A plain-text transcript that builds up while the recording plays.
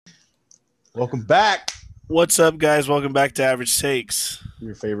Welcome back. What's up, guys? Welcome back to Average Takes.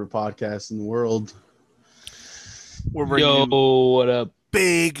 Your favorite podcast in the world. We're bringing Yo, you what up?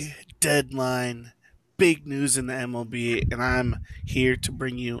 big deadline, big news in the MLB, and I'm here to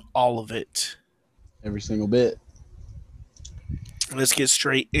bring you all of it. Every single bit. Let's get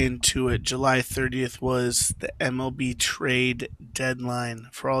straight into it. July 30th was the MLB trade deadline.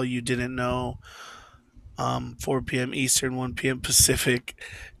 For all you didn't know, 4 p.m. Eastern, 1 p.m. Pacific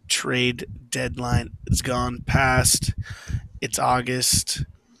trade deadline is gone past. It's August.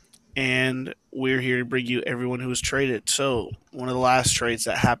 And we're here to bring you everyone who was traded. So, one of the last trades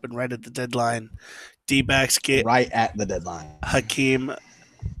that happened right at the deadline, D-backs get Right at the deadline. Hakeem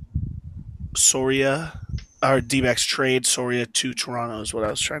Soria, or D-backs trade Soria to Toronto is what I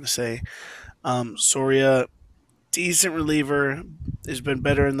was trying to say. Soria, decent reliever, has been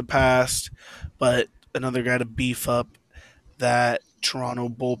better in the past, but another guy to beef up that Toronto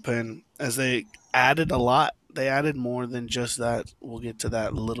bullpen as they added a lot. They added more than just that. We'll get to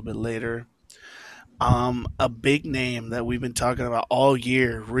that a little bit later. A big name that we've been talking about all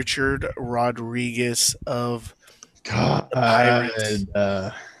year, Richard Rodriguez of God, the Pirates.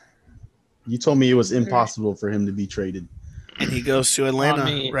 You told me it was impossible for him to be traded. And he goes to Atlanta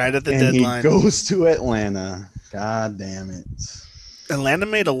me. right at the And deadline. he goes to Atlanta. God damn it. Atlanta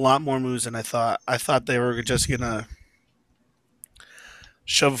made a lot more moves than I thought. I thought they were just going to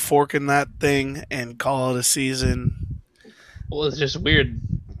shove a fork in that thing and call it a season. Well, it's just weird.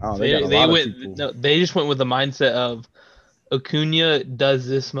 Oh, they got a lot of people. They just went with the mindset of Acuna does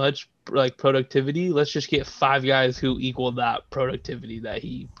this much like productivity. Let's just get 5 guys who equal that productivity that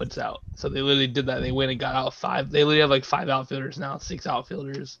he puts out. So they literally did that. They went and got out 5. They literally have like 5 outfielders now, 6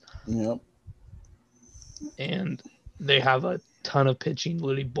 outfielders, Yep. and they have a ton of pitching.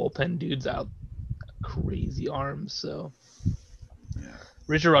 Literally bullpen dudes out, crazy arms. So Yeah.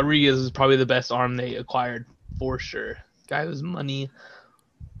 Richard Rodriguez is probably the best arm they acquired for sure. Guy who's money.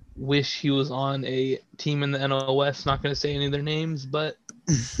 Wish he was on a team in the NL West. Not going to say any of their names, but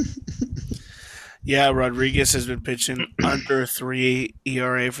Yeah, Rodriguez has been pitching under 3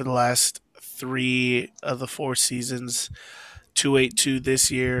 ERA for the last 3 of the 4 seasons. 2.82 this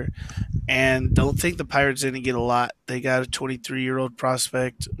year, and don't think the Pirates didn't get a lot. They got a 23-year-old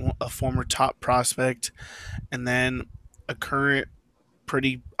prospect, a former top prospect, and then a current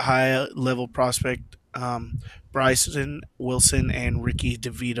pretty high level prospect, Bryson Wilson and Ricky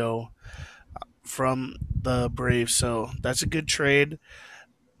DeVito from the Braves. So that's a good trade.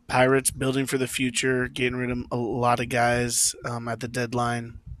 Pirates building for the future, getting rid of a lot of guys at the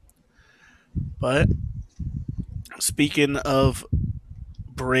deadline. But speaking of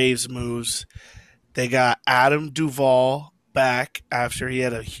Braves moves, they got Adam Duvall back after he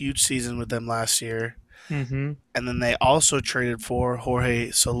had a huge season with them last year. And then they also traded for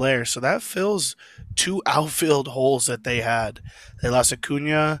Jorge Soler. So that fills 2 outfield holes that they had. They lost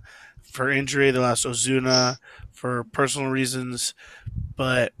Acuna for injury, they lost Ozuna for personal reasons.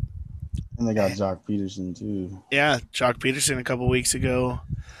 But And they got Jock Peterson, too. yeah, Jock Peterson a couple weeks ago.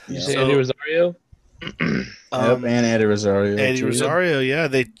 did you Yeah. say So- Eddie Rosario? Yep, and Eddie Rosario. Eddie too. Rosario, yeah,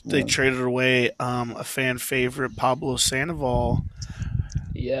 they Yeah. traded away a fan favorite, Pablo Sandoval,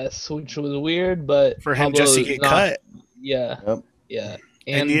 Yes, which was weird, but for him just to Pablo get is not- cut. Yeah, Yep. yeah.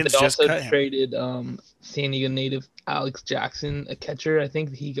 And Indians they just also cut him. traded San Diego native Alex Jackson, a catcher. I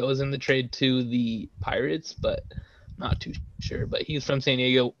think he goes in the trade to the Pirates, but not too sure. But he's from San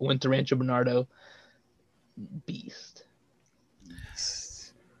Diego, went to Rancho Bernardo. Beast.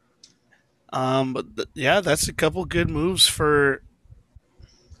 Yeah, that's a couple good moves for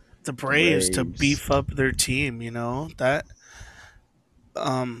the Braves to Braves. beef up their team. You know that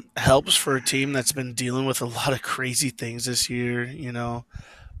helps for a team that's been dealing with a lot of crazy things this year. You know,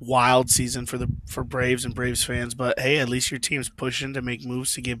 wild season for Braves and Braves fans. But hey, at least your team's pushing to make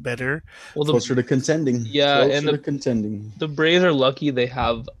moves to get better. Well, Closer to contending. Yeah, Closer and to contending. the Braves are lucky they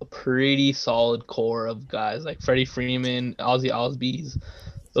have a pretty solid core of guys like Freddie Freeman, Ozzy Osbourne.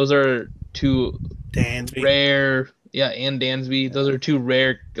 Those are 2 Dansby. rare, and Dansby. Those are 2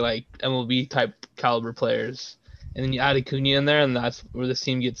 rare like MLB type caliber players. And then you add Acuna in there, and that's where this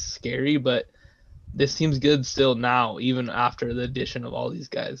team gets scary. But this team's good still now, even after the addition of all these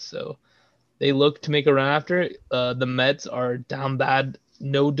guys. So they look to make a run after it. The Mets are down bad.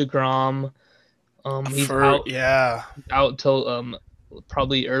 No DeGrom. He's out till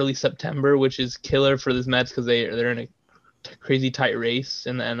probably early September, which is killer for this Mets because they're in a crazy tight race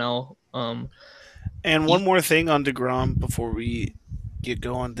in the NL. And one more thing on DeGrom before we get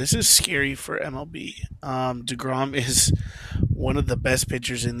going. This is scary for MLB. DeGrom is one of the best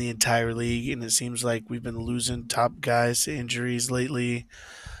pitchers in the entire league, and it seems like we've been losing top guys to injuries lately.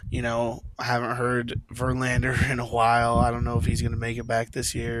 I haven't heard Verlander in a while. I don't know if he's going to make it back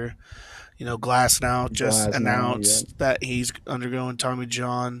this year. Glass now just Glass now, announced that he's undergoing Tommy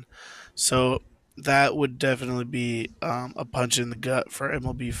John. So that would definitely be a punch in the gut for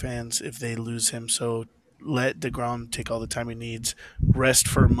MLB fans if they lose him. So let DeGrom take all the time he needs. Rest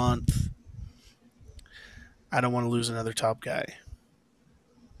for a month. I don't want to lose another top guy.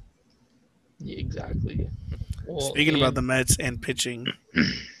 Yeah, exactly. Well, Speaking about the Mets and pitching,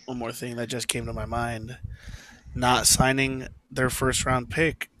 one more thing that just came to my mind. Not signing their first round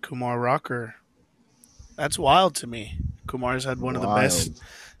pick, Kumar Rocker. That's wild to me. Kumar's had one of the best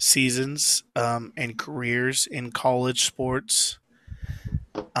seasons and careers in college sports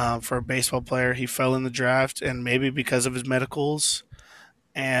for a baseball player. He fell in the draft, and maybe because of his medicals,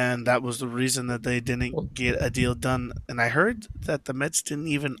 and that was the reason that they didn't get a deal done. And I heard that the Mets didn't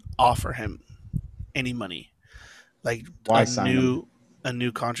even offer him any money, like Why a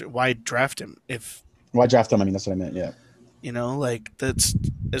new contract. Why draft him if? Why draft him? I mean, that's what I meant. Yeah.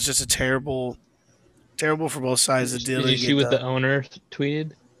 It's just a terrible for both sides. The deal. Did you see what the owner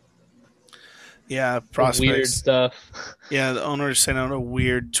tweeted? Yeah, prospects. Weird stuff. Yeah, the owner sent out a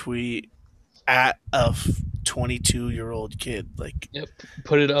weird tweet at a 22-year-old kid. Like, yep,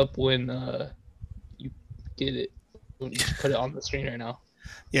 put it up when you get it. You put it on the screen right now.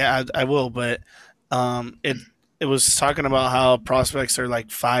 Yeah, I will. But it was talking about how prospects are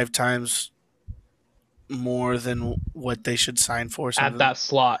like 5 times more than what they should sign for. At that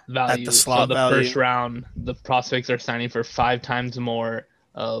slot value. At the slot value. First round, the prospects are signing for 5 times more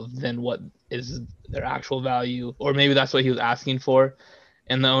than what is their actual value. Or maybe that's what he was asking for.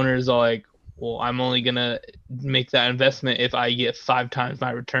 And the owner is all like, well, I'm only going to make that investment if I get 5 times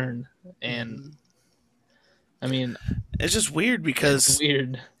my return. And, I mean... It's just weird because...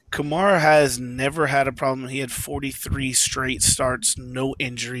 Kumar has never had a problem. He had 43 straight starts, no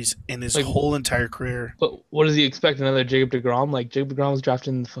injuries in his whole entire career. But what does he expect? Another Jacob deGrom? Like, Jacob deGrom was drafted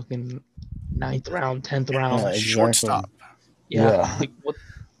in the fucking 9th round, 10th round. Yeah, exactly. Shortstop. Yeah.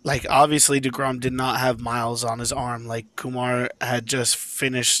 Like, obviously, deGrom did not have miles on his arm. Like, Kumar had just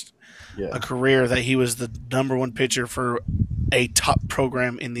finished a career that he was the number 1 pitcher for a top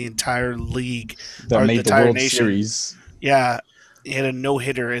program in the entire league. That made the World Series. Yeah. He had a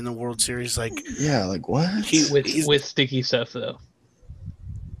no-hitter in the World Series. Like, yeah, like what? With sticky stuff though.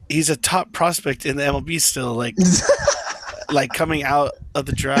 He's a top prospect in the MLB still. Like, like coming out of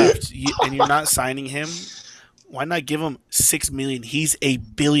the draft, and you're not signing him. Why not give him $6 million? He's a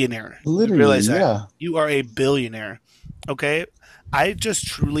billionaire. Literally, you realize that? Yeah. You are a billionaire. Okay, I just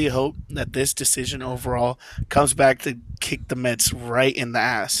truly hope that this decision overall comes back to kick the Mets right in the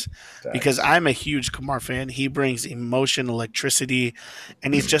ass. Because I'm a huge Kumar fan. He brings emotion, electricity,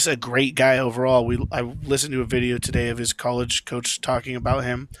 and he's just a great guy overall. I listened to a video today of his college coach talking about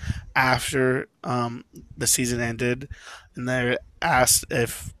him after the season ended, and they asked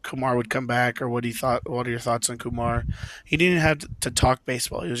if Kumar would come back or what he thought. What are your thoughts on Kumar? He didn't have to talk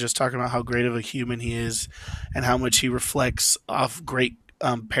baseball. He was just talking about how great of a human he is and how much he reflects off great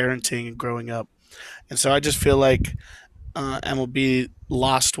parenting and growing up. And so I just feel like MLB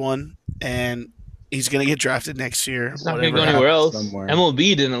lost one, and he's going to get drafted next year. He's not going to go anywhere else. Somewhere. MLB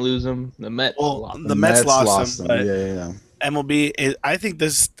didn't lose him. The Mets lost him. The Mets lost him. But yeah. MLB, I think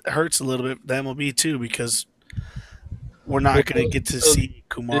this hurts a little bit, the MLB too, because we're not going to get to see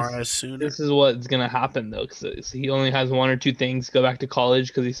Kumar as soon. This is what's going to happen, though, because he only has 1 or 2 things: go back to college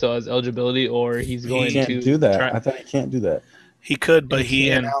because he still has eligibility, or he's going to. He can't do that. I thought he can't do that. He could, but he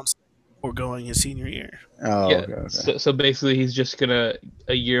announced we're going his senior year. Oh, yeah. Okay. So basically, he's just gonna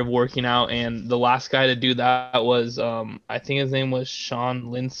a year of working out, and the last guy to do that was I think his name was Sean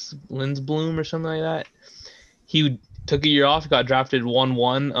Linsblum or something like that. He took a year off, got drafted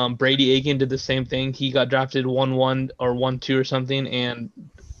 1-1. Brady Aiken did the same thing. He got drafted 1-1 or 1-2 or something, and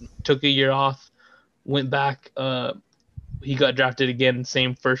took a year off, went back. He got drafted again,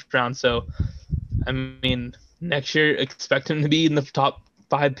 same first round. So, I mean, next year expect him to be in the top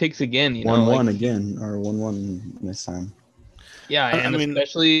 5 picks again. 1-1 again, or 1-1 this time. Yeah, and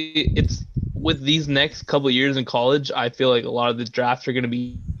especially it's with these next couple of years in college, I feel like a lot of the drafts are going to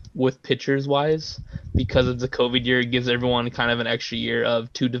be with pitchers wise because of the COVID year. It gives everyone kind of an extra year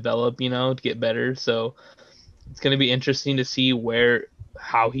to develop, to get better. So it's going to be interesting to see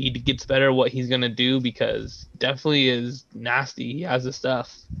how he gets better, what he's going to do, because definitely is nasty. He has the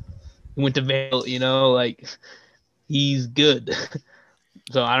stuff. He went to Vail, like he's good.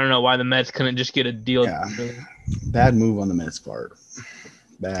 So I don't know why the Mets couldn't just get a deal. Yeah. Bad move on the Mets part.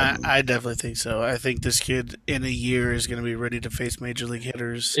 Bad move. I definitely think so. I think this kid in a year is going to be ready to face major league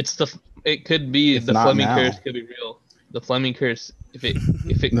hitters. It could be If the not Fleming now. curse could be real. The Fleming curse, if it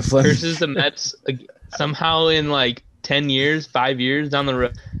The Fleming- curses the Mets somehow in like 10 years, 5 years down the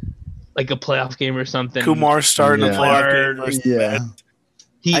road, like a playoff game or something. Kumar starting Yeah. a playoff game versus the Yeah, Mets.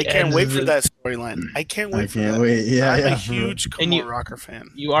 He I can't ends wait for the- that storyline. I can't wait I for can't that. wait. Yeah, I'm yeah. a huge And Kumar Rocker fan.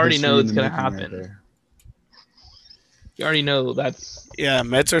 You already know History it's in the gonna making right happen. there. You already know that's Yeah,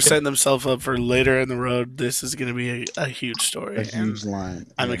 Mets are setting themselves up for later in the road. This is going to be a huge story. A huge line.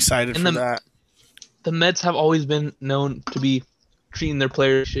 I'm Yeah. excited And for the- that. the Mets have always been known to be treating their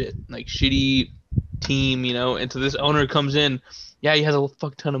players shit, like shitty team, And so this owner comes in, yeah, he has a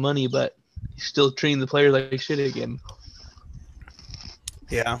fuck ton of money, but he's still treating the players like shit again.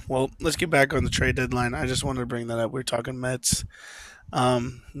 Yeah, well, let's get back on the trade deadline. I just wanted to bring that up. We're talking Mets.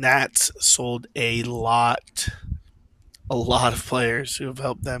 Nats sold a lot of players who have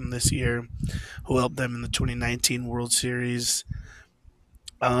helped them this year, who helped them in the 2019 World Series.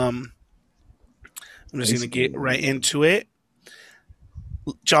 I'm just going to get right into it.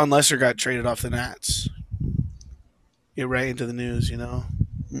 John Lester got traded off the Nats. Get right into the news,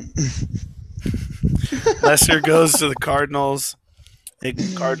 Lester goes to the Cardinals.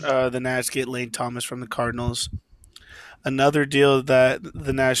 The Nats get Lane Thomas from the Cardinals. Another deal that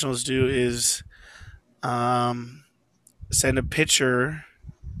the Nationals do is send a pitcher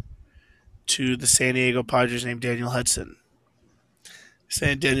to the San Diego Padres named Daniel Hudson.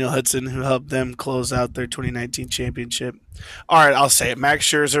 Daniel Hudson, who helped them close out their 2019 championship. All right, I'll say it. Max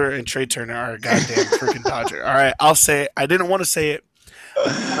Scherzer and Trey Turner are a goddamn freaking Dodger. All right, I'll say it. I didn't want to say it.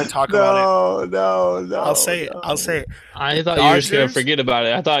 I want to talk about it. No. I'll say it. I'll say it. I thought you were just gonna Dodgers? forget about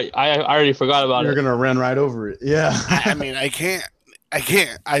it. I already forgot about You're it. gonna run right over it. Yeah. I mean, I can't.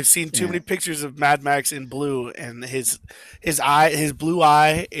 I've seen too many pictures of Mad Max in blue, and his blue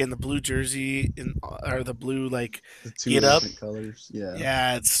eye, and the blue jersey, or the blue like The two Get up. different colors. Yeah.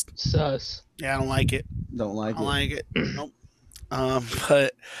 yeah, it's Sus. I don't like it. Don't I like don't it. like it. Nope.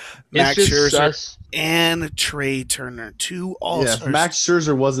 But It's Max just Scherzer sus. and Trey Turner, two Yeah, all-stars. if Max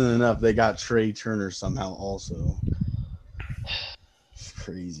Scherzer wasn't enough, they got Trey Turner somehow also. It's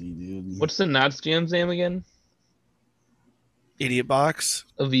crazy, dude. What's the Nats GM's name again? Idiot box.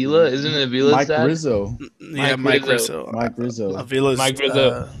 Avila? Isn't it Avila's Mike dad? Rizzo. Yeah, Mike Mike Rizzo. Rizzo. Mike Rizzo. Avila's Mike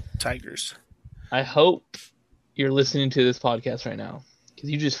Rizzo. Tigers. I hope you're listening to this podcast right now because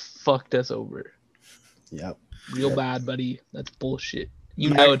you just fucked us over Yep. real bad, buddy. That's bullshit. You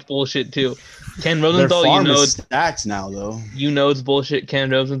Mac- know it's bullshit too. Ken Their Rosenthal, farm is stacked now, though. it's bullshit. Ken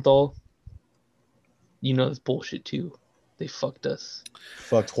Rosenthal, you know it's bullshit too. They fucked us.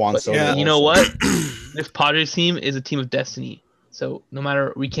 Fucked Juan But Soto. yeah, you know also. what? This Padres team is a team of destiny. So no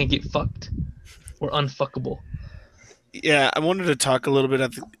matter, we can't get fucked. We're unfuckable. Yeah, I wanted to talk a little bit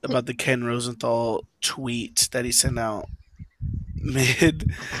about the Ken Rosenthal tweet that he sent out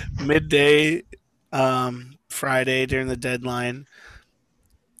midday Friday during the deadline.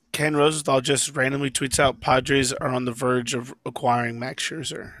 Ken Rosenthal just randomly tweets out Padres are on the verge of acquiring Max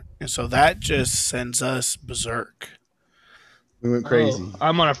Scherzer. And so that just sends us berserk. We went crazy. Oh,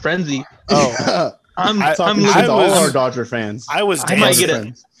 I'm on a frenzy. Oh, I'm Talking I shit to all was- our Dodger fans. I was I might dancing. get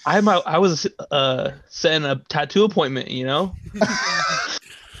it. I was setting a tattoo appointment,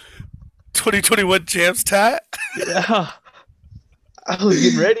 2021 champs tat. Yeah. I was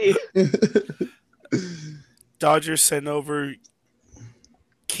getting ready. Dodgers sent over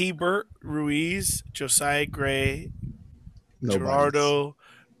Keibert Ruiz, Josiah Gray, No Gerardo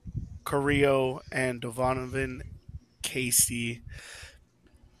Carrillo, and Donovan Casey.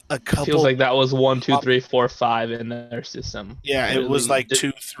 A couple. Feels like that was 1, 2, 3, 4, 5 in their system. Yeah, it was Literally like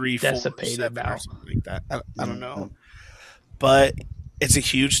 2, 3, 4, decipated 7 or now. something like that. I don't know. But it's a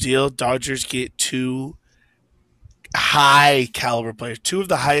huge deal. Dodgers get two high caliber players, two of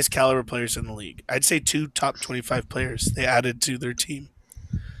the highest caliber players in the league. I'd say 2 top 25 players they added to their team.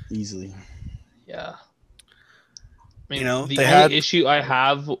 Easily. Yeah. I mean, You know, the they only had- issue I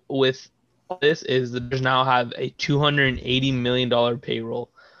have with this is the Bears now have a $280 million payroll.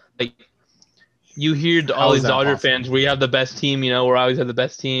 Like, you hear all How is these that Dodger possible? fans, we have the best team, we're always have the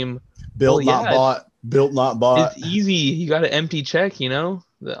best team. Built, Well, not yeah, bought. Built, not bought. It's easy. You got an empty check,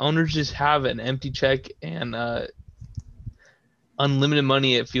 The owners just have an empty check and unlimited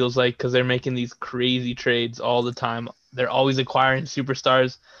money, it feels like, because they're making these crazy trades all the time. They're always acquiring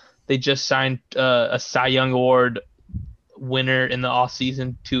superstars. They just signed a Cy Young Award winner in the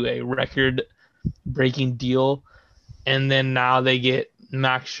offseason to a record-breaking deal. And then now they get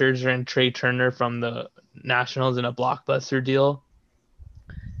Max Scherzer and Trey Turner from the Nationals in a blockbuster deal.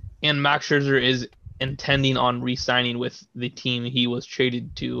 And Max Scherzer is intending on re-signing with the team he was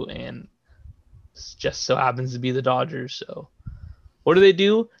traded to, and just so happens to be the Dodgers. So what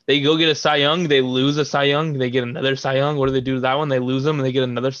do? They go get a Cy Young, they lose a Cy Young, they get another Cy Young. What do they do to that one? They lose them and they get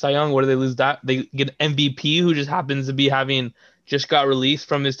another Cy Young. What do they lose that? They get an MVP who just happens to be having just got released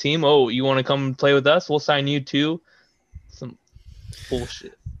from his team. Oh, you want to come play with us? We'll sign you too. Some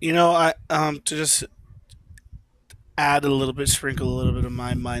bullshit. I to just add a little bit, sprinkle a little bit of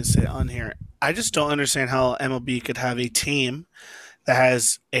my mindset on here. I just don't understand how MLB could have a team that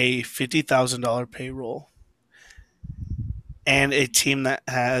has a $50,000 payroll and a team that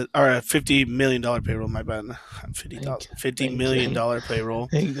has, or a $50 million payroll, my bad, $50 million payroll.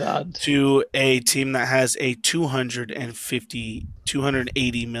 Thank God. To a team that has a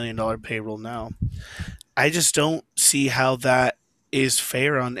 $280 million payroll now. I just don't see how that is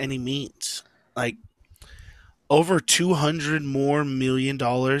fair on any means. Like, over $200 more million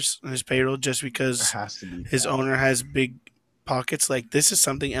in his payroll just because his owner has big pockets. Like, this is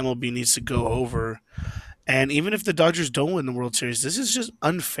something MLB needs to go over. And even if the Dodgers don't win the World Series, this is just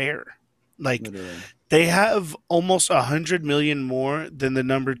unfair. Like, literally, they have almost $100 million more than the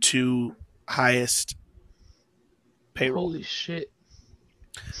number 2 highest payroll. Holy shit!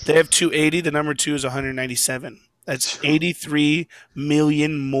 They have 280. The number 2 is 197. That's 83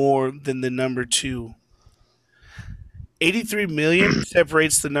 million more than the number 2. 83 million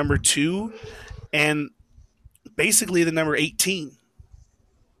separates the number 2 and basically the number 18.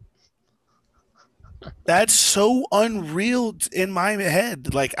 That's so unreal in my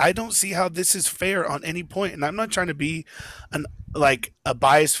head. Like, I don't see how this is fair on any point. And I'm not trying to be a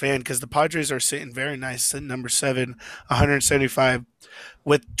biased fan, because the Padres are sitting very nice, sitting number 7, 175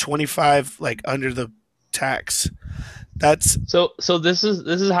 with 25 like under the tax. That's so this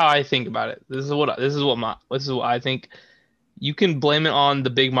is how I think about it. This is what I think. You can blame it on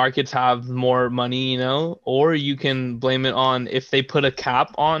the big markets have more money, or you can blame it on if they put a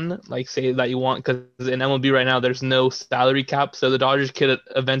cap on, like, say that you want, because in MLB right now there's no salary cap, so the Dodgers could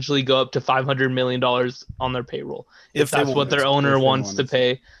eventually go up to $500 million on their payroll. If that's what their owner wants to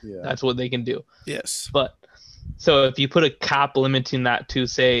pay, that's what they can do. Yes. But so if you put a cap limiting that to,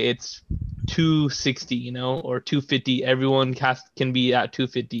 say, it's 260, or 250, everyone can be at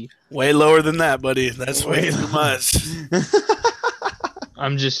 250. Way lower than that, buddy. That's way too much.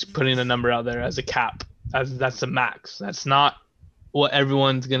 I'm just putting a number out there as a cap. That's the max. That's not what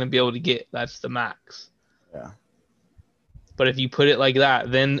everyone's gonna be able to get. That's the max. Yeah. But if you put it like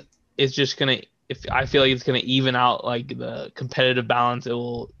that, then it's just gonna. I feel like it's gonna even out, like, the competitive balance. It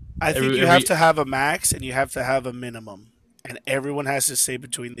will. I think you have to have a max and you have to have a minimum. And everyone has to stay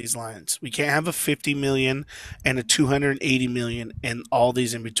between these lines. We can't have a 50 million and a 280 million and all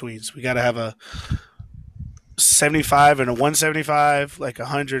these in betweens. We got to have a 75 and a 175, like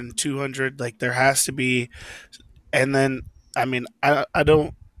 100 and 200. Like, there has to be. And then, I mean, I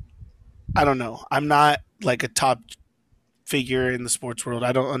don't know. I'm not like a top figure in the sports world.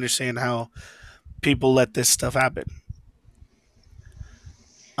 I don't understand how people let this stuff happen.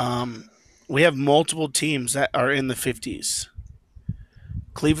 We have multiple teams that are in the 50s.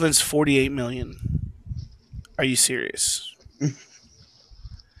 Cleveland's 48 million. Are you serious?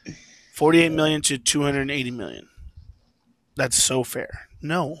 48 million to 280 million. That's so fair.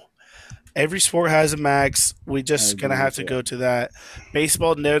 No. Every sport has a max. We just going to have to go to that.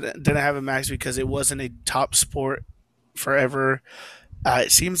 Baseball didn't have a max because it wasn't a top sport forever.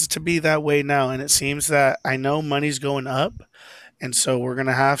 It seems to be that way now, and it seems that I know money's going up, and so we're going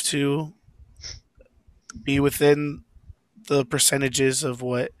to have to be within the percentages of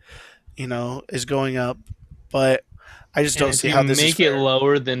what is going up, but I just don't see how this make it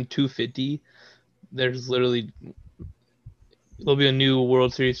lower than 250. There's there'll be a new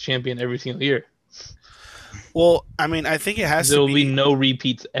World Series champion every single year. Well, I mean, I think it has to be. There'll be no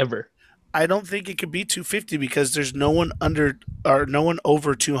repeats ever. I don't think it could be 250 because there's no one under or no one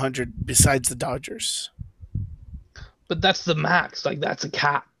over 200 besides the Dodgers. But that's the max. Like, that's a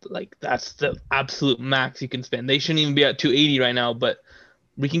cap. Like, that's the absolute max you can spend. They shouldn't even be at 280 right now, but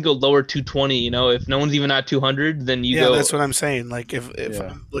we can go lower 220. If no one's even at 200, then you go. Yeah, that's what I'm saying. Like, if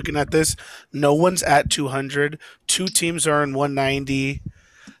I'm looking at this, no one's at 200. 2 teams are in 190.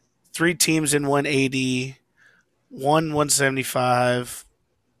 3 teams in 180. 175.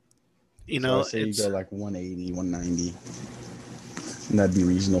 So I say you go like 180, 190. And that'd be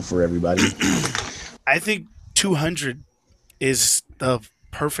reasonable for everybody. I think 200 is the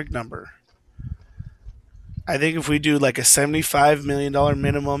perfect number. I think if we do like a $75 million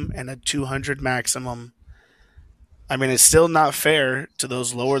minimum and a 200 maximum, I mean, it's still not fair to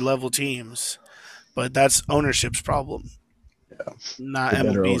those lower level teams, but that's ownership's problem, not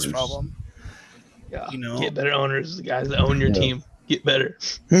MLB's problem. Yeah. You know, Get better owners, the guys that own your Yeah. team. Get better.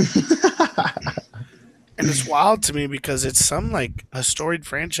 and it's wild to me because it's some like historic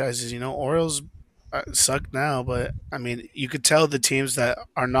franchises. You know, Orioles suck now, but I mean, you could tell the teams that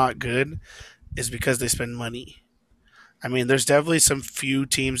are not good is because they spend money. I mean, there's definitely some few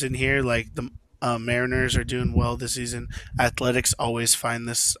teams in here like the Mariners are doing well this season. Athletics always find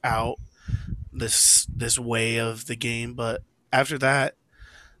this out, this way of the game, but after that,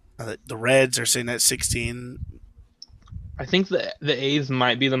 the Reds are sitting at 16 I think the A's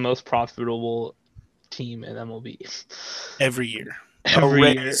might be the most profitable team in MLB every year.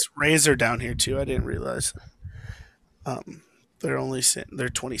 every year. Rays are down here too. I didn't realize. They're only they're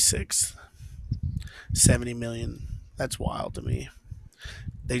 26th, 70 million. That's wild to me.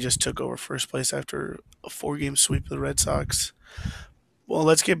 They just took over first place after a 4-game sweep of the Red Sox. Well,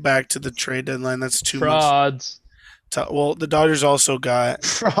 let's get back to the trade deadline. That's too Frauds. much. Well, the Dodgers also got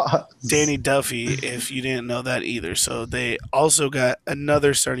Frauds. Danny Duffy, if you didn't know that either. So they also got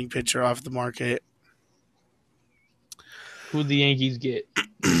another starting pitcher off the market. Who'd the Yankees get?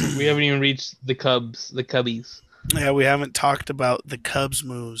 We haven't even reached the Cubs, the Cubbies. Yeah, we haven't talked about the Cubs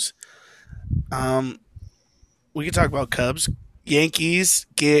moves. We can talk about Cubs. Yankees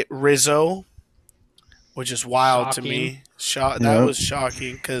get Rizzo, which is wild to me. That Yep. was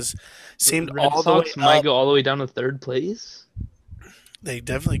shocking because seemed Red all the way Sox might up. go all the way down to third place. They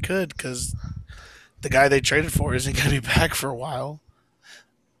definitely could because the guy they traded for isn't going to be back for a while.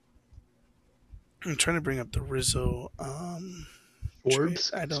 I'm trying to bring up the Rizzo.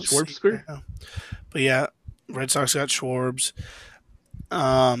 Schwarbs? I don't see it Schwarbsker? right now. But yeah, Red Sox got Schwarbs.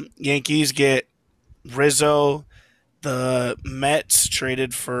 Yankees get Rizzo. The Mets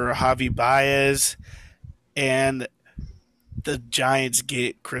traded for Javi Baez, and the Giants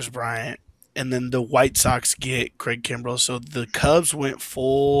get Chris Bryant, and then the White Sox get Craig Kimbrell. So the Cubs went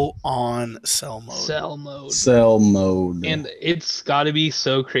full on sell mode. Sell mode. And it's got to be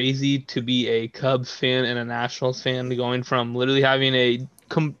so crazy to be a Cubs fan and a Nationals fan, going from literally having a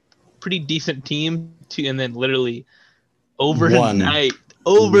pretty decent team to, and then literally overnight,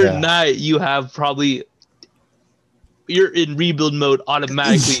 you have probably, you're in rebuild mode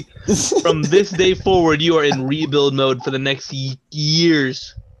automatically. From this day forward, you are in rebuild mode for the next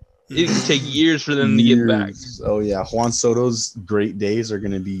years. It can take years for them to get back. Oh yeah, Juan Soto's great days are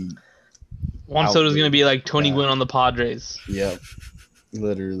gonna be. Juan Soto's gonna be like Tony Gwynn on the Padres. Yep,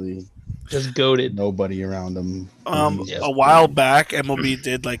 literally. Just goated. Nobody around him. A while back, MLB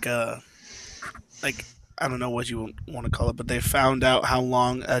did like I don't know what you want to call it, but they found out how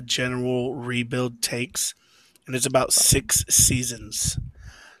long a general rebuild takes, and it's about 6 seasons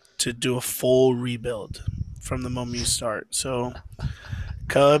to do a full rebuild from the moment you start. So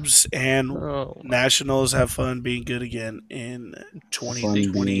Cubs and Nationals have fun being good again in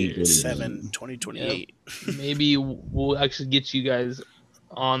 2027, 2028. Yep. Maybe we'll actually get you guys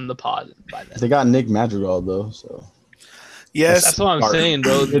on the pod by then. They got Nick Madrigal though, so yes, that's what I'm saying,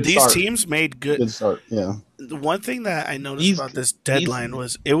 bro. These teams made good start. Yeah. The one thing that I noticed about this deadline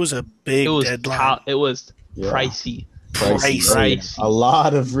was it was a big deadline. It was pricey. Pricey. A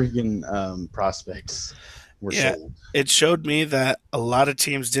lot of freaking prospects were sold. It showed me that a lot of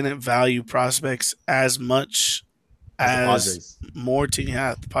teams didn't value prospects as much as more teams.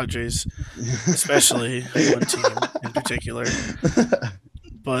 Yeah, the Padres, especially one team in particular.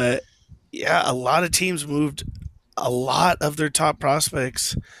 But yeah, a lot of teams moved a lot of their top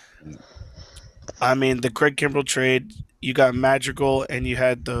prospects. I mean, the Craig Kimbrell trade, you got Madrigal and you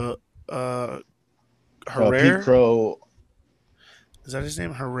had the Herrera. Pete Crow. Is that his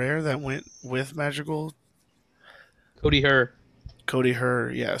name? Herrera that went with Madrigal? Cody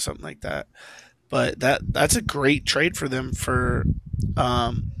Herr, yeah, something like that. But that's a great trade for them for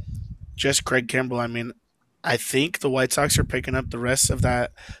just Craig Kimbrell. I mean, I think the White Sox are picking up the rest of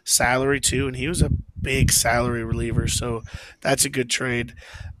that salary too, and he was a big salary reliever, so that's a good trade.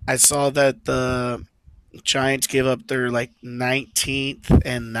 I saw that the Giants gave up their 19th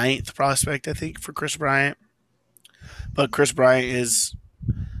and 9th prospect, I think, for Chris Bryant. But Chris Bryant is,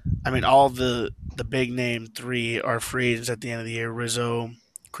 I mean, all the big name 3 are free agents at the end of the year: Rizzo,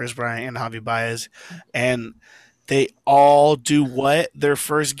 Chris Bryant, and Javi Baez. And they all do what? Their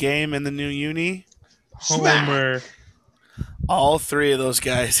first game in the new uni? Homer. All 3 of those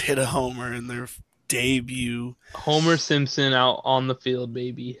guys hit a homer in their debut. Homer Simpson out on the field,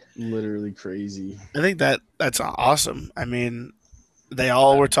 baby. Literally crazy. I think that's awesome. I mean, they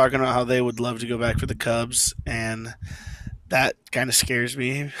all were talking about how they would love to go back for the Cubs, and that kind of scares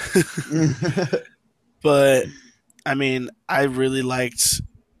me. But I mean, I really liked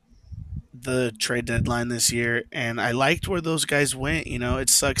the trade deadline this year, and I liked where those guys went. You know, it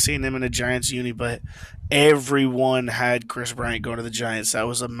sucks seeing them in a Giants uni, but everyone had Chris Bryant go to the Giants. That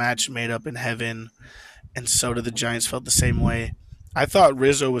was a match made up in heaven, and so did the Giants. Felt the same way. I thought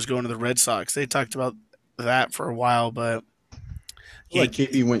Rizzo was going to the Red Sox. They talked about that for a while, but Like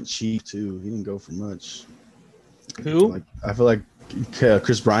KB went cheap too. He didn't go for much. Who? I feel like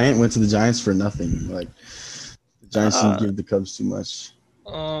Chris Bryant went to the Giants for nothing. Like the Giants didn't give the Cubs too much.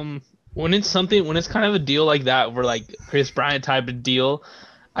 When it's kind of a deal like that, where like Chris Bryant type of deal,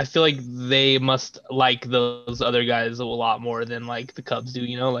 I feel like they must like those other guys a lot more than like the Cubs do.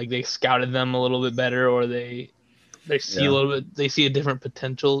 You know, like they scouted them a little bit better, or they see a little bit, they see a different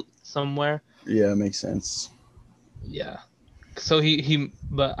potential somewhere. Yeah, it makes sense. Yeah. So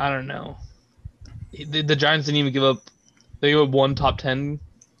but I don't know. The Giants didn't even give up. They gave up one top 10.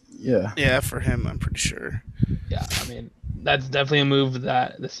 Yeah, for him, I'm pretty sure. Yeah, I mean that's definitely a move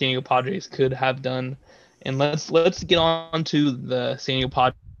that the San Diego Padres could have done. And let's get on to the San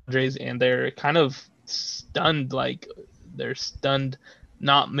Diego Padres, and they're kind of stunned. Like they're stunned,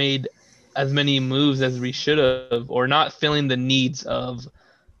 not made as many moves as we should have, or not filling the needs of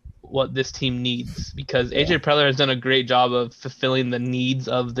what this team needs, because AJ Preller has done a great job of fulfilling the needs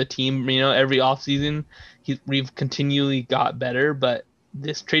of the team. You know, every offseason we've continually got better, but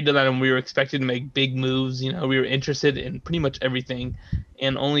this trade deadline we were expected to make big moves. You know, we were interested in pretty much everything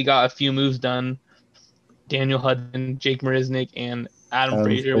and only got a few moves done. Daniel Hudson, Jake Marisnick, and Adam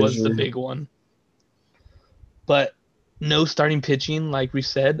Frazier was the big one. But no starting pitching, like we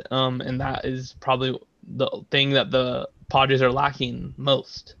said, and that is probably the thing that the Padres are lacking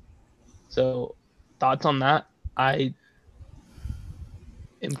most. So, thoughts on that? I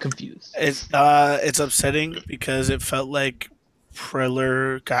am confused. It's upsetting because it felt like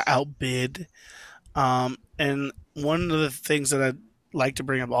Preller got outbid. And one of the things that I'd like to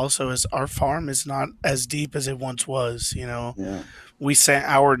bring up also is our farm is not as deep as it once was. You know, we sent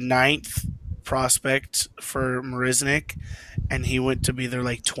our 9th prospect for Marisnick, and he went to be their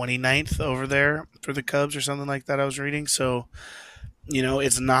like 29th over there for the Cubs or something like that. I was reading. So, you know,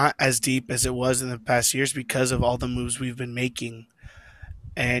 it's not as deep as it was in the past years because of all the moves we've been making.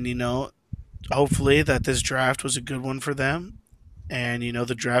 And, you know, hopefully that this draft was a good one for them. And, you know,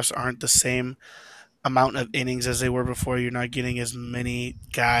 the drafts aren't the same amount of innings as they were before. You're not getting as many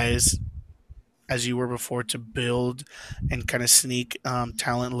guys as you were before to build and kind of sneak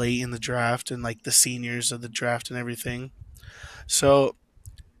talent late in the draft and like the seniors of the draft and everything. So,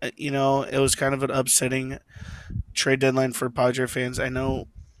 you know, it was kind of an upsetting trade deadline for Padre fans. I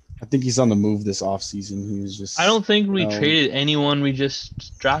think he's on the move this offseason. He was just. I don't think we traded anyone we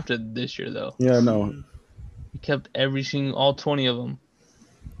just drafted this year, though. Yeah, no. We kept all 20 of them,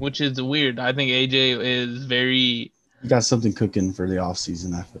 which is weird. I think AJ is very. He got something cooking for the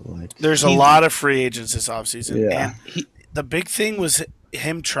offseason, I feel like. There's a lot of free agents this offseason. Yeah. And the big thing was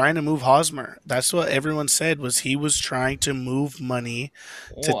him trying to move Hosmer. That's what everyone said, was he was trying to move money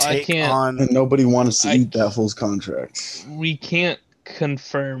to take on. And nobody wants to eat that fool's contract. We can't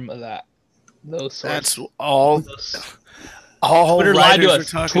confirm that. Those sources. That's all Twitter lied to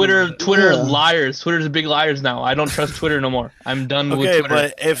us. Twitter about. liars. Twitter's big liars now. I don't trust Twitter no more. I'm done with Twitter. Okay,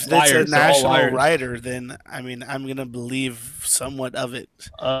 but if it's a national writer, then I mean, I'm gonna believe somewhat of it.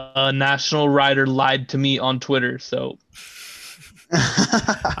 A national writer lied to me on Twitter, so.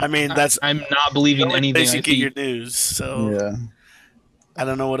 I mean, I'm not believing anything. You get your news, so yeah. I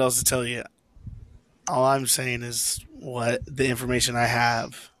don't know what else to tell you. All I'm saying is what the information I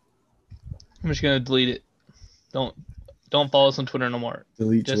have. I'm just gonna delete it. Don't follow us on Twitter no more.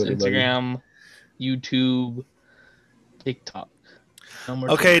 Delete just Twitter, Instagram, buddy. YouTube, TikTok. No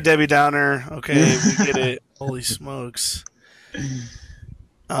more okay, Twitter. Debbie Downer. Okay, we get it. Holy smokes.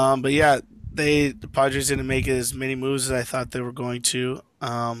 But yeah, the Padres didn't make as many moves as I thought they were going to,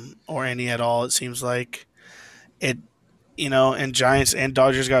 or any at all. It seems like it, you know, and Giants and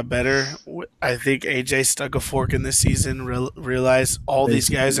Dodgers got better. I think AJ stuck a fork in this season. Realized all these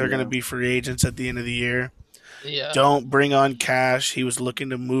guys are going to be free agents at the end of the year. Yeah. Don't bring on cash. He was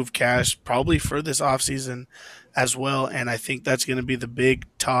looking to move cash probably for this offseason as well. And I think that's going to be the big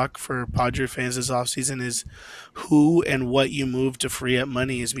talk for Padre fans this offseason is who and what you move to free up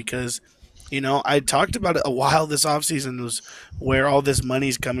money, is because, you know, I talked about it a while this offseason was where all this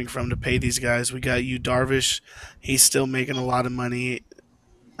money's coming from to pay these guys. We got Yu Darvish. He's still making a lot of money.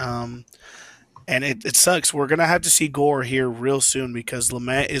 And it sucks. We're going to have to see Gore here real soon because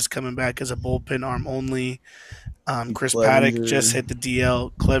Lamet is coming back as a bullpen arm only. Chris Paddock just hit the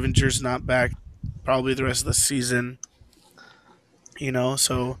DL. Clevenger's not back probably the rest of the season. You know,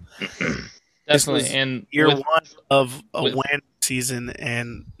 so definitely. And year one of a win season,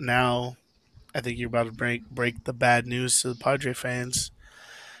 and now I think you're about to break the bad news to the Padre fans.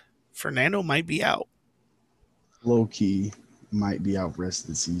 Fernando might be out. Low key might be out rest of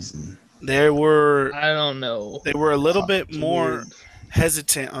the season. They were I don't know. a little bit It's more weird.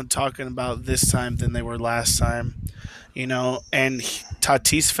 hesitant on talking about this time than they were last time, and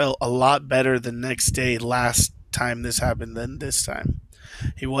Tatis felt a lot better the next day last time this happened than this time.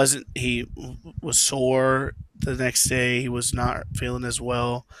 He was sore the next day. He was not feeling as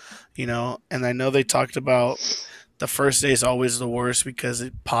well, and I know they talked about the first day is always the worst because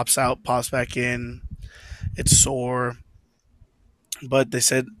it pops out, pops back in, it's sore. But they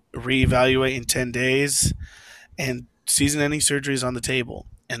said reevaluate in 10 days, and season-ending surgery is on the table,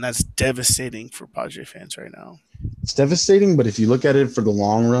 and that's devastating for Padre fans right now. It's devastating, but if you look at it for the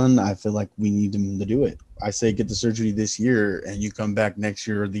long run, I feel like we need him to do it. I say get the surgery this year, and you come back next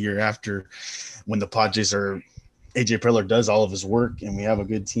year or the year after when the Padres are AJ Preller does all of his work and we have a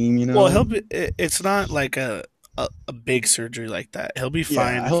good team, Well, it's not like a big surgery like that. He'll be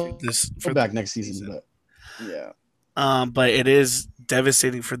fine for back next season, but yeah. But it is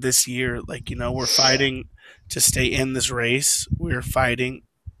devastating for this year. Like, we're fighting to stay in this race. We're fighting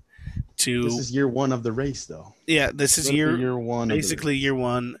to. This is year one of the race, though. Yeah, this is year one. Basically, year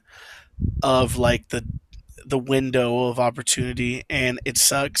one of like the window of opportunity, and it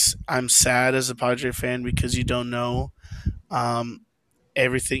sucks. I'm sad as a Padre fan because you don't know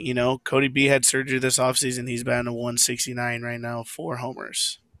everything. Cody B had surgery this offseason. He's batting a 169 right now, 4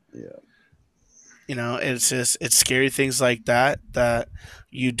 homers. Yeah. It's scary things like that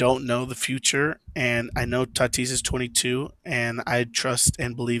you don't know the future. And I know Tatis is 22, and I trust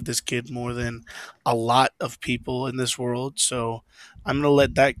and believe this kid more than a lot of people in this world. So I'm going to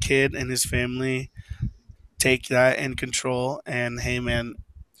let that kid and his family take that in control. And hey, man,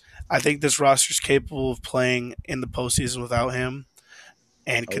 I think this roster is capable of playing in the postseason without him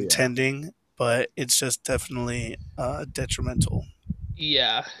and contending, but it's just definitely detrimental.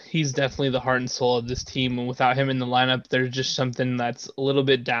 Yeah, he's definitely the heart and soul of this team, and without him in the lineup, there's just something that's a little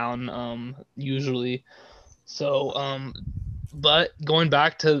bit down, usually. So, but going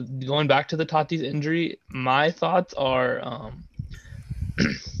back to the Tatis injury, my thoughts are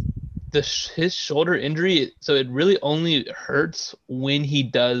his shoulder injury. So it really only hurts when he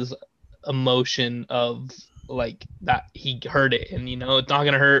does a motion of like that he hurt it, and it's not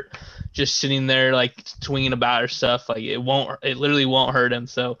gonna hurt just sitting there like swinging a bat or stuff. Like it literally won't hurt him.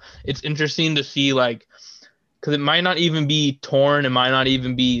 So it's interesting to see, like, because it might not even be torn, it might not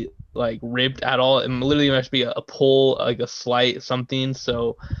even be like ripped at all. It literally must be a pull, like a slight something.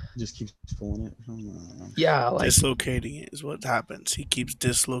 So just keeps pulling it. Yeah, like dislocating it is what happens. He keeps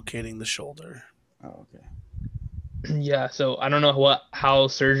dislocating the shoulder. Oh, okay. Yeah, so I don't know how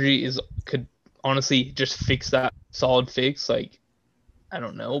surgery could honestly just fix that solid fix. Like, I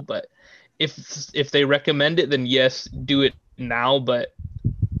don't know, but if they recommend it, then yes, do it now. But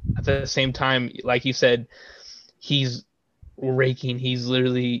at the same time, like you said, he's raking. He's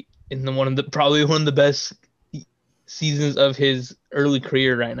literally in probably one of the best seasons of his early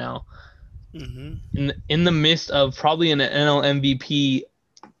career right now. Mm-hmm. In the midst of probably an NL MVP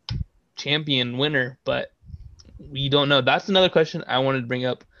champion winner, but we don't know. That's another question I wanted to bring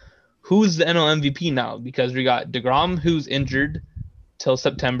up. Who's the NL MVP now? Because we got DeGrom, who's injured till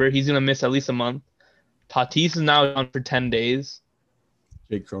September. He's going to miss at least a month. Tatis is now on for 10 days.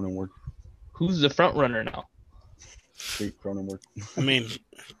 Jake Cronenworth. Who's the front runner now? Jake Cronenworth. I mean,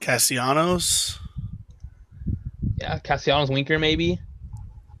 Castellanos. Yeah, Castellanos, Winker maybe.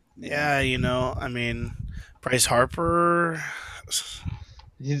 Yeah, I mean, Bryce Harper.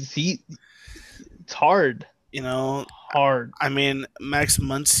 It's hard. Hard. I mean, Max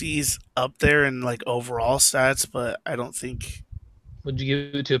Muncy's up there in like overall stats, but I don't think. Would you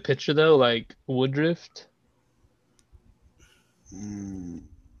give it to a pitcher though, like Woodruff?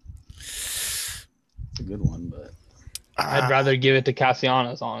 It's a good one, but I'd rather give it to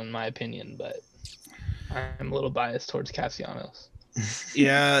Castellanos, in my opinion. But I'm a little biased towards Castellanos.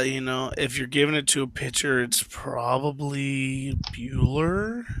 Yeah, if you're giving it to a pitcher, it's probably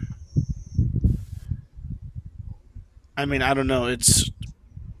Buehler. I mean, I don't know. It's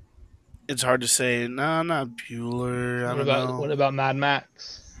hard to say. No, not Buehler. What about Mad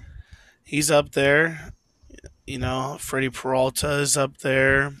Max? He's up there. Freddie Peralta is up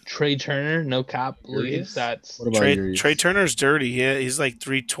there. Trey Turner, no cap. Louis, that's what about Trey Turner's dirty. Yeah, he's like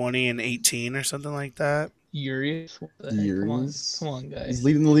 320 and 18 or something like that. Urias. Come on, guys. He's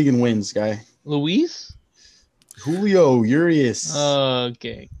leading the league in wins, guy. Luis? Julio Urias.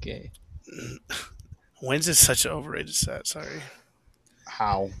 Okay. Wins is such an overrated stat. Sorry.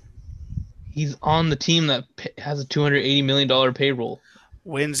 How? He's on the team that has a $280 million payroll.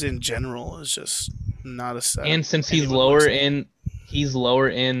 wins in general is just not a set. And since he's lower in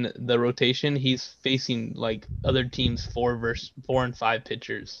the rotation, he's facing like other teams 4 and 5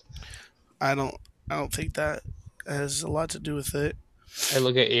 pitchers. I don't think that has a lot to do with it. I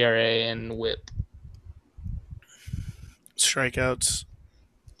look at ERA and WHIP. Strikeouts.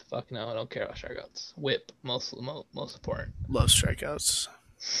 Fuck no, I don't care about strikeouts. WHIP, most important. Love strikeouts.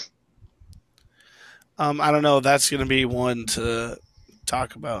 I don't know. That's going to be one to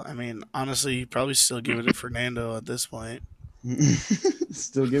talk about. I mean, honestly, you probably still give it to Fernando at this point.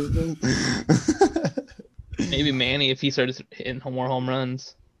 Still give it to him? Maybe Manny if he started hitting more home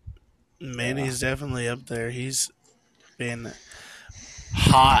runs. Manny's definitely up there. He's been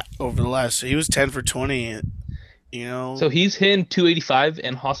hot over the last. He was 10 for 20. You know. So he's hitting 285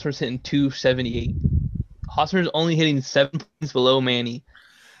 and Hosmer's hitting 278. Hosmer's only hitting 7 points below Manny.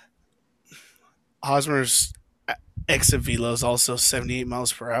 Hosmer's exit velo is also 78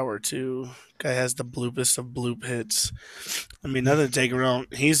 miles per hour too. Guy has the bloopest of bloop hits. I mean, nothing to take around.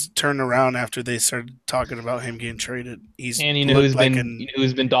 He's turned around after they started talking about him getting traded. And you know who's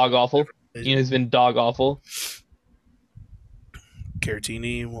been dog awful? You know who's been dog awful?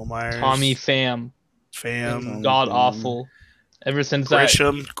 Caratini, Will Myers, Tommy Pham. God awful. Ever since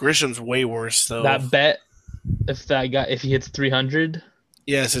Grisham's way worse though. That bet, if he hits 300.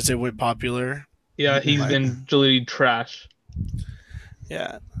 Yes, it's a way popular. Yeah, he's been literally trash.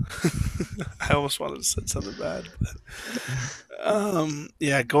 Yeah. I almost wanted to say something bad. But,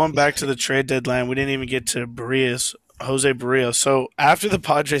 yeah, going back to the trade deadline, we didn't even get to Jose Barrios. So after the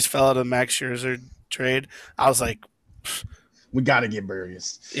Padres fell out of the Max Scherzer trade, I was like, we got to get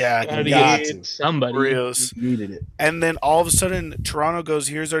Barrios. Yeah, we got to. Somebody. Barrios. Needed it. And then all of a sudden, Toronto goes,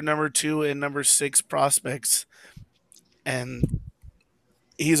 here's our number 2 and number 6 prospects. And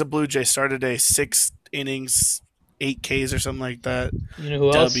he's a Blue Jay, started a 6 innings, 8 Ks or something like that. You know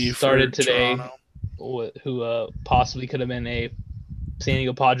who else started today? Who possibly could have been a San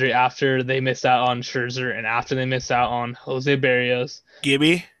Diego Padre after they missed out on Scherzer and after they missed out on Jose Barrios.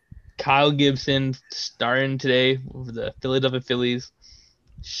 Gibby. Kyle Gibson starting today with the Philadelphia Phillies.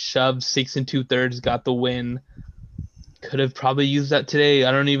 Shoved 6 2/3, got the win. Could have probably used that today.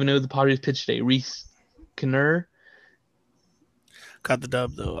 I don't even know who the Padres pitched today. Reese Kinner. Got the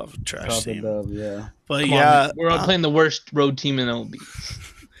dub though off a trash team. Yeah. But Come yeah, on, we're all playing the worst road team in MLB.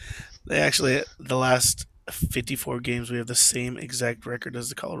 They actually the last 54 games we have the same exact record as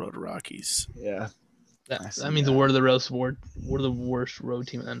the Colorado Rockies. Yeah. That means we're the worst road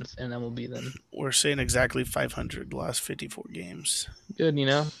team in MLB then. We're saying exactly 500 the last 54 games. Good,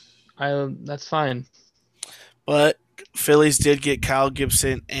 that's fine. But Phillies did get Kyle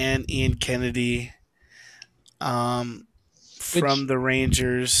Gibson and Ian Kennedy from the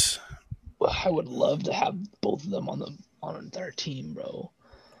Rangers. Well, I would love to have both of them on their team, bro.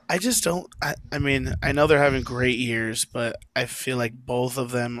 I just don't. I mean, I know they're having great years, but I feel like both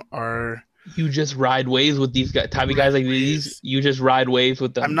of them are. You just ride waves with these guys, type of guys like these. You just ride waves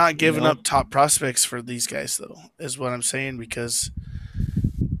with them. I'm not giving up top prospects for these guys, though, is what I'm saying, because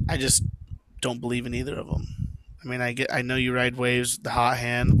I just don't believe in either of them. I mean, I know you ride waves, the hot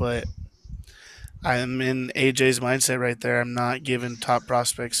hand, but I'm in AJ's mindset right there. I'm not giving top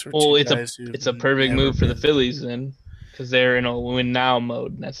prospects for two guys. It's a perfect move for the Phillies then, because they're in a win now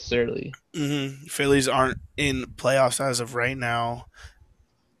mode necessarily. Mm-hmm. Phillies aren't in playoffs as of right now.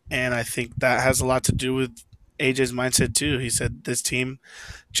 And I think that has a lot to do with AJ's mindset too. He said this team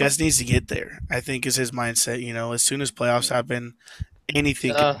just needs to get there, I think is his mindset. As soon as playoffs happen,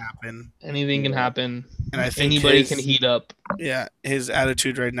 anything can happen. Anything can happen. And I think anybody can heat up. Yeah, his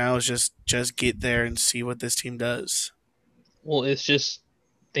attitude right now is just get there and see what this team does. Well, it's just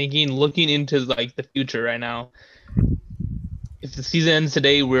looking into like the future right now. If the season ends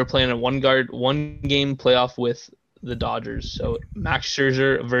today, we're playing a one game playoff with the Dodgers. So Max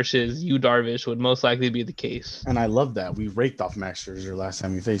Scherzer versus Yu Darvish would most likely be the case. And I love that. We raked off Max Scherzer last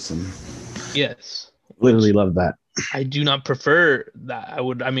time we faced him. Yes. Literally love that. I do not prefer that. I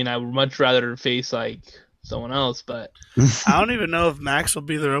would much rather face like someone else, but I don't even know if Max will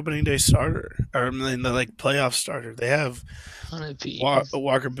be their opening day starter or the playoff starter. They have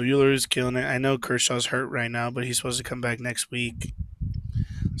Walker Buehler is killing it. I know Kershaw's hurt right now, but he's supposed to come back next week.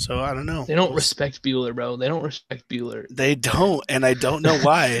 So I don't know. They don't respect Buehler, bro. They don't respect Buehler. They don't, and I don't know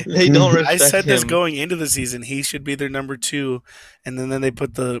why. They don't respect I said this him. going into the season. He should be their number 2, and then they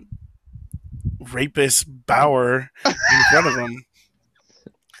put the rapist Bauer in front of him.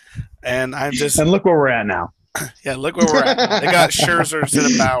 And I'm just... And look where we're at now. Yeah, look where we're at now. They got Scherzer instead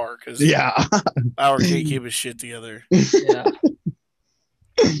of Bauer because Bauer can't keep his shit together. Yeah.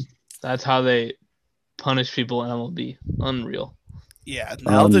 That's how they punish people in MLB. Unreal. Yeah,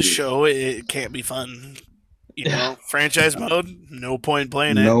 now the show it can't be fun. Franchise mode, no point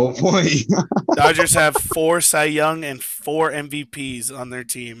playing it. No point. Dodgers have 4 Cy Young and 4 MVPs on their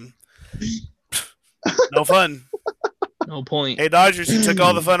team. No fun. No point. Hey Dodgers, you took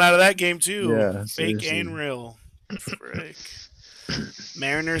all the fun out of that game too. Yeah, fake seriously. and real. Frick.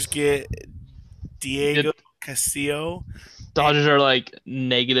 Mariners get Diego Castillo. Dodgers are like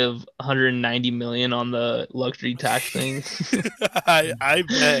negative 190 million on the luxury tax thing. I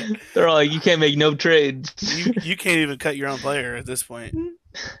bet. They're like, you can't make no trades. You can't even cut your own player at this point.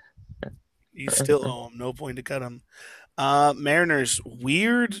 You still owe him. No point to cut him. Mariners,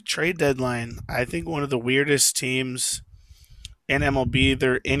 weird trade deadline. I think one of the weirdest teams in MLB.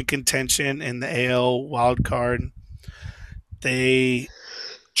 They're in contention in the AL wild card. They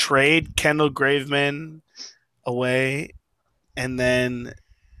trade Kendall Graveman away, and then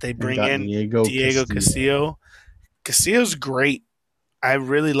they bring in Diego Castillo. Castillo's great. I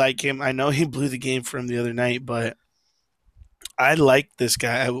really like him. I know he blew the game for him the other night, but I like this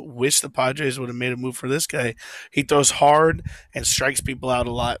guy. I wish the Padres would have made a move for this guy. He throws hard and strikes people out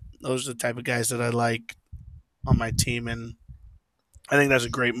a lot. Those are the type of guys that I like on my team, and I think that's a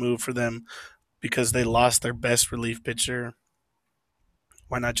great move for them because they lost their best relief pitcher.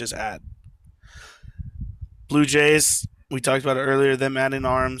 Why not just add? Blue Jays, we talked about it earlier, them adding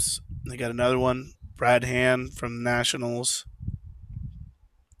arms. They got another one, Brad Hand from the Nationals.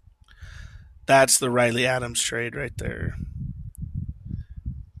 That's the Riley Adams trade right there.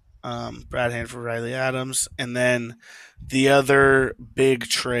 Brad Hand for Riley Adams. And then the other big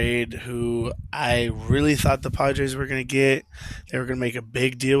trade who I really thought the Padres were going to get, they were going to make a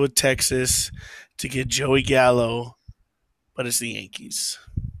big deal with Texas to get Joey Gallo, but it's the Yankees.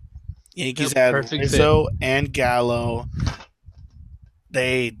 Yankees had Rizzo and Gallo.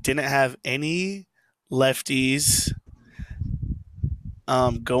 They didn't have any lefties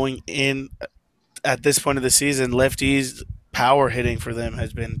going in at this point of the season. Lefties power hitting for them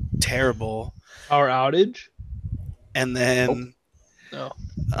has been terrible. Power outage? And then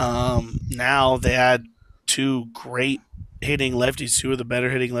now they had 2 great hitting lefties, 2 of the better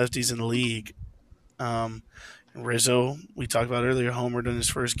hitting lefties in the league. Rizzo, we talked about earlier, homered in his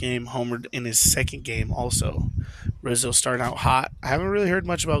first game, homered in his second game also. Rizzo starting out hot. I haven't really heard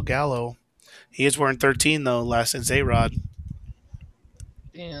much about Gallo. He is wearing 13, though, last since A-Rod.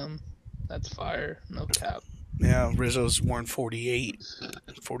 Damn, that's fire. No cap. Yeah, Rizzo's worn 48.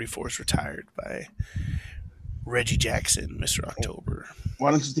 44 is retired by Reggie Jackson, Mr. October.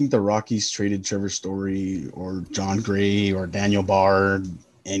 Why don't you think the Rockies traded Trevor Story or John Gray or Daniel Bard,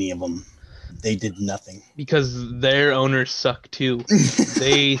 any of them? They did nothing. Because their owners suck, too.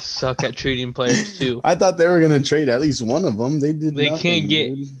 They suck at trading players, too. I thought they were going to trade at least one of them. They did nothing. Can't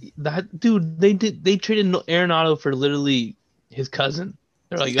get that. Dude, they traded Arenado for literally his cousin.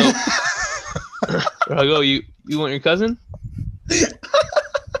 They're like, you want your cousin?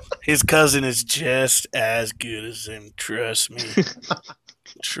 His cousin is just as good as him. Trust me.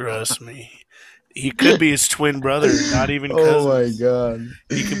 Trust me. He could be his twin brother, not even cousin. Oh, my God.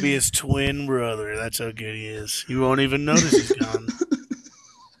 He could be his twin brother. That's how good he is. You won't even notice he's gone.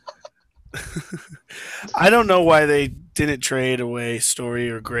 I don't know why they didn't trade away Story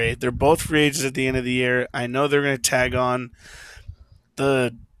or Gray. They're both free agents at the end of the year. I know they're going to tag on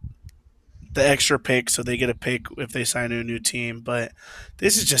the extra pick, so they get a pick if they sign to a new team. But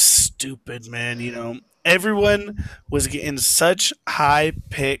this is just stupid, man. Everyone was getting such high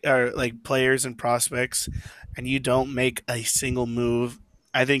pick or like players and prospects, and you don't make a single move.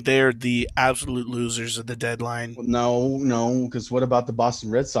 I think they are the absolute losers of the deadline. No, because what about the Boston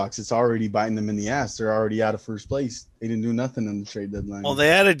Red Sox? It's already biting them in the ass. They're already out of first place. They didn't do nothing on the trade deadline. Well,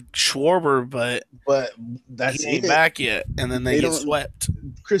 they added Schwarber, but that's he ain't back yet, and then they get swept.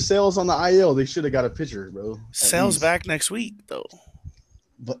 Chris Sale's on the IL. They should have got a pitcher, bro. Sale's back next week, though.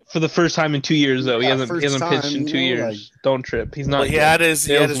 But for the first time in 2 years, though, he hasn't pitched in 2 years. Don't trip. He's not. He had his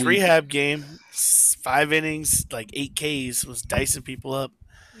rehab game, 5 innings, like 8 Ks, was dicing people up.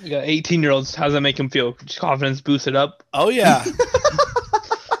 You got 18-year-olds. How does that make him feel? Confidence boosted up? Oh yeah.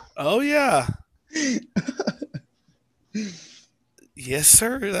 Oh yeah. Yes,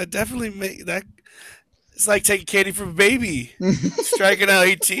 sir. That definitely make that. It's like taking candy from a baby, striking out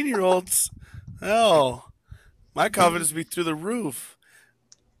 18-year-olds. Oh, my confidence would be through the roof.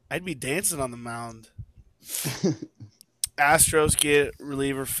 I'd be dancing on the mound. Astros get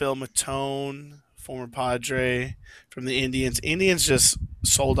reliever Phil Matone, former Padre from the Indians. Indians just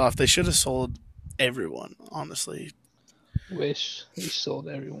sold off. They should have sold everyone, honestly. Wish they sold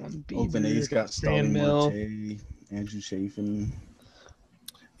everyone. Oakland A's got Starling Marte, Andrew Chafin.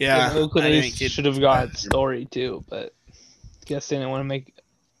 Yeah, Oakland A's should have got Story too, but Guess they didn't want to make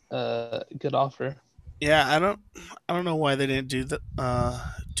a good offer. Yeah, I don't know why they didn't do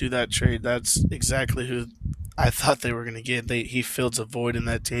that trade. That's exactly who I thought they were going to get. He fills a void in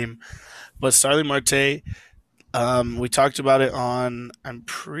that team. But Starling Marte, we talked about it on, I'm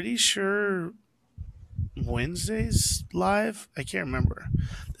pretty sure, Wednesday's live. I can't remember.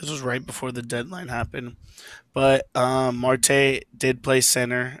 This was right before the deadline happened. But Marte did play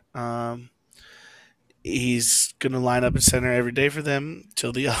center. He's going to line up at center every day for them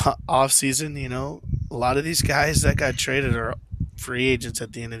till the off season. You know, a lot of these guys that got traded are free agents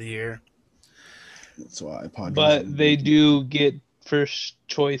at the end of the year. That's why Padres. But they do get first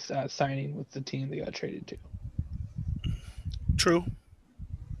choice at signing with the team they got traded to. True.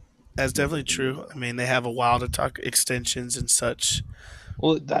 That's definitely true. I mean, they have a while to talk extensions and such.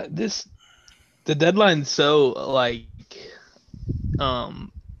 Well, the deadline's so like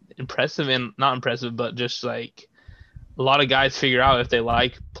impressive and not impressive, but just like a lot of guys figure out if they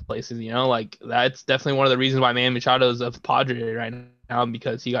like places, you know, like that's definitely one of the reasons why Manny Machado is a Padre right now,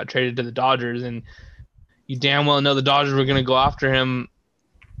 because he got traded to the Dodgers, and you damn well know the Dodgers were going to go after him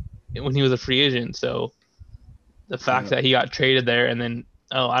when he was a free agent. So the fact that he got traded there and then,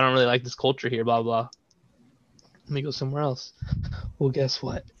 oh, I don't really like this culture here, blah, blah. Let me go somewhere else. Well, guess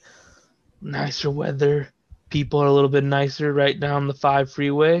what? Nicer weather. People are a little bit nicer right down the 5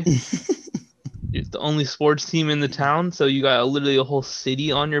 freeway. It's the only sports team in the town, so you got literally a whole city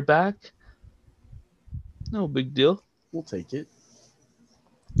on your back. No big deal. We'll take it.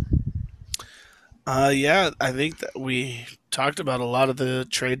 Yeah, I think that we talked about a lot of the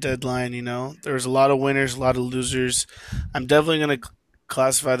trade deadline. You know, there was a lot of winners, a lot of losers. I'm definitely going to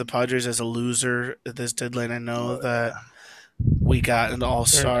classify the Padres as a loser at this deadline. I know that we got an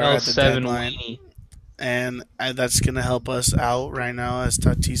all-star at the deadline, and that's going to help us out right now as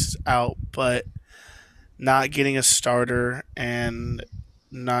Tatis is out. But not getting a starter and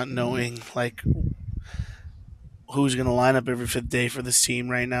not knowing like who's going to line up every 5th day for this team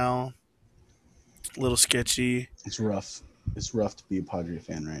right now, a little sketchy. It's rough. It's rough to be a Padre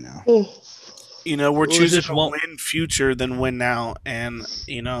fan right now. You know, we're choosing to win future than win now, and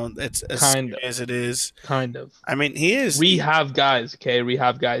you know it's as kind of as it is. Kind of. I mean, he is. We have guys, okay. We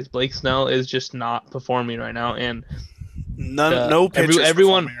have guys. Blake Snell is just not performing right now, and no pitchers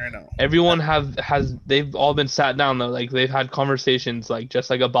everyone right now. Everyone has they've all been sat down though. Like they've had conversations, like just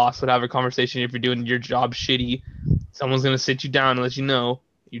like a boss would have a conversation. If you're doing your job shitty, someone's gonna sit you down and let you know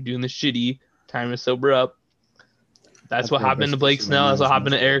you're doing this shitty. Time to sober up. That's what happened to Blake Snell. That's what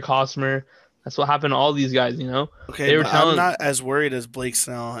happened to Eric Hosmer. That's what happened to all these guys, you know? Okay, I'm not as worried as Blake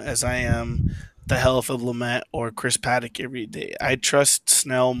Snell as I am the health of Lamet or Chris Paddock every day. I trust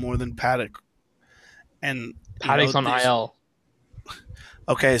Snell more than Paddock. And Paddock's on IL.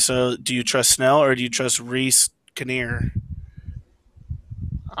 Okay, so do you trust Snell or do you trust Reese Kinnear?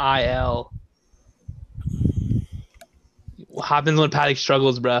 IL. What happens when Paddock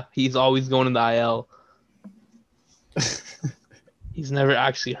struggles, bruh? He's always going in the IL. He's never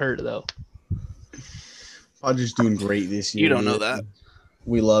actually hurt, though. Padres doing great this year. You don't know that.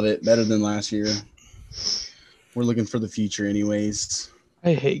 We love it. Better than last year. We're looking for the future anyways.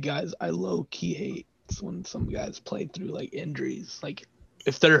 I hate guys. I low-key hate when some guys play through, like, injuries. Like,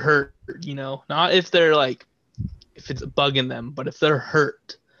 if they're hurt, you know? Not if they're, like, if it's bugging them, but if they're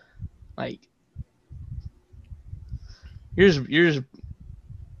hurt. Like, you're just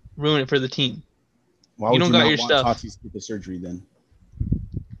ruining it for the team. Why would you not want Tatis to get the surgery then?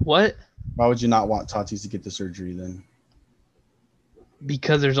 What? Why would you not want Tatis to get the surgery then?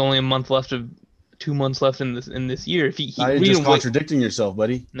 Because there's only 2 months left in this year. If you're just contradicting yourself,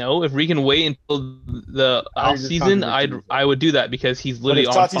 buddy. No, if we can wait until the off season, I would do that because he's literally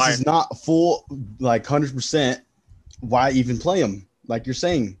on fire. If Tatis is not full, like 100%, why even play him? Like you're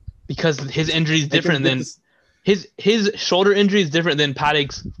saying. Because his injury is different than his shoulder injury is different than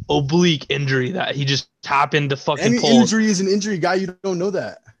Paddock's oblique injury that he just happened to fucking pull. Any injury is an injury, guy. You don't know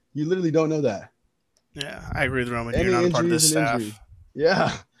that. You literally don't know that. Yeah, I agree with Roman. You're not a part of this staff. Injury.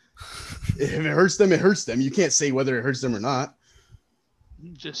 Yeah. If it hurts them, it hurts them. You can't say whether it hurts them or not.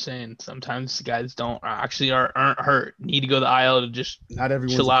 Just saying, sometimes guys aren't hurt. Need to go to the IL to just not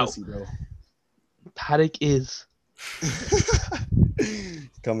everyone's chill out. Pussy, bro. Paddock is.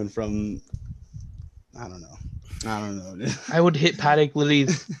 Coming from, I don't know. I would hit Paddock literally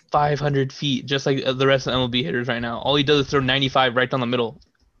 500 feet, just like the rest of the MLB hitters right now. All he does is throw 95 right down the middle.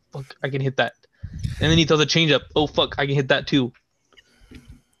 Fuck, I can hit that. And then he throws a changeup. Oh, fuck, I can hit that too.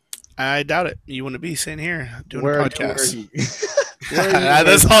 I doubt it. You wouldn't be sitting here doing a podcast.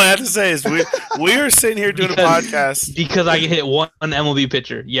 That's all I have to say is we are sitting here doing a podcast. Because I can hit one MLB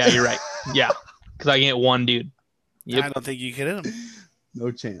pitcher. Yeah, you're right. Yeah, because I can hit one dude. Yep. I don't think you can hit him.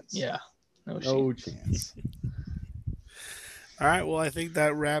 No chance. Yeah. No chance. All right. Well, I think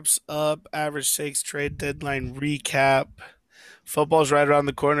that wraps up Average Takes trade deadline recap. Football's right around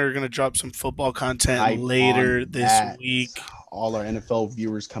the corner. We're going to drop some football content Hype later on this that. week. All our NFL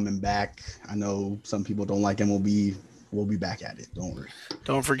viewers coming back. I know some people don't like MLB. We'll be back at it. Don't worry.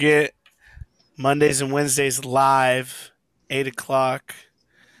 Don't forget, Mondays and Wednesdays live, 8 o'clock.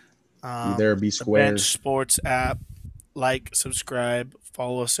 Be there, be The square. Bench Sports app. Like, subscribe,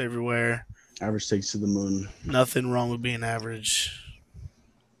 follow us everywhere. Average Takes to the moon. Nothing wrong with being average.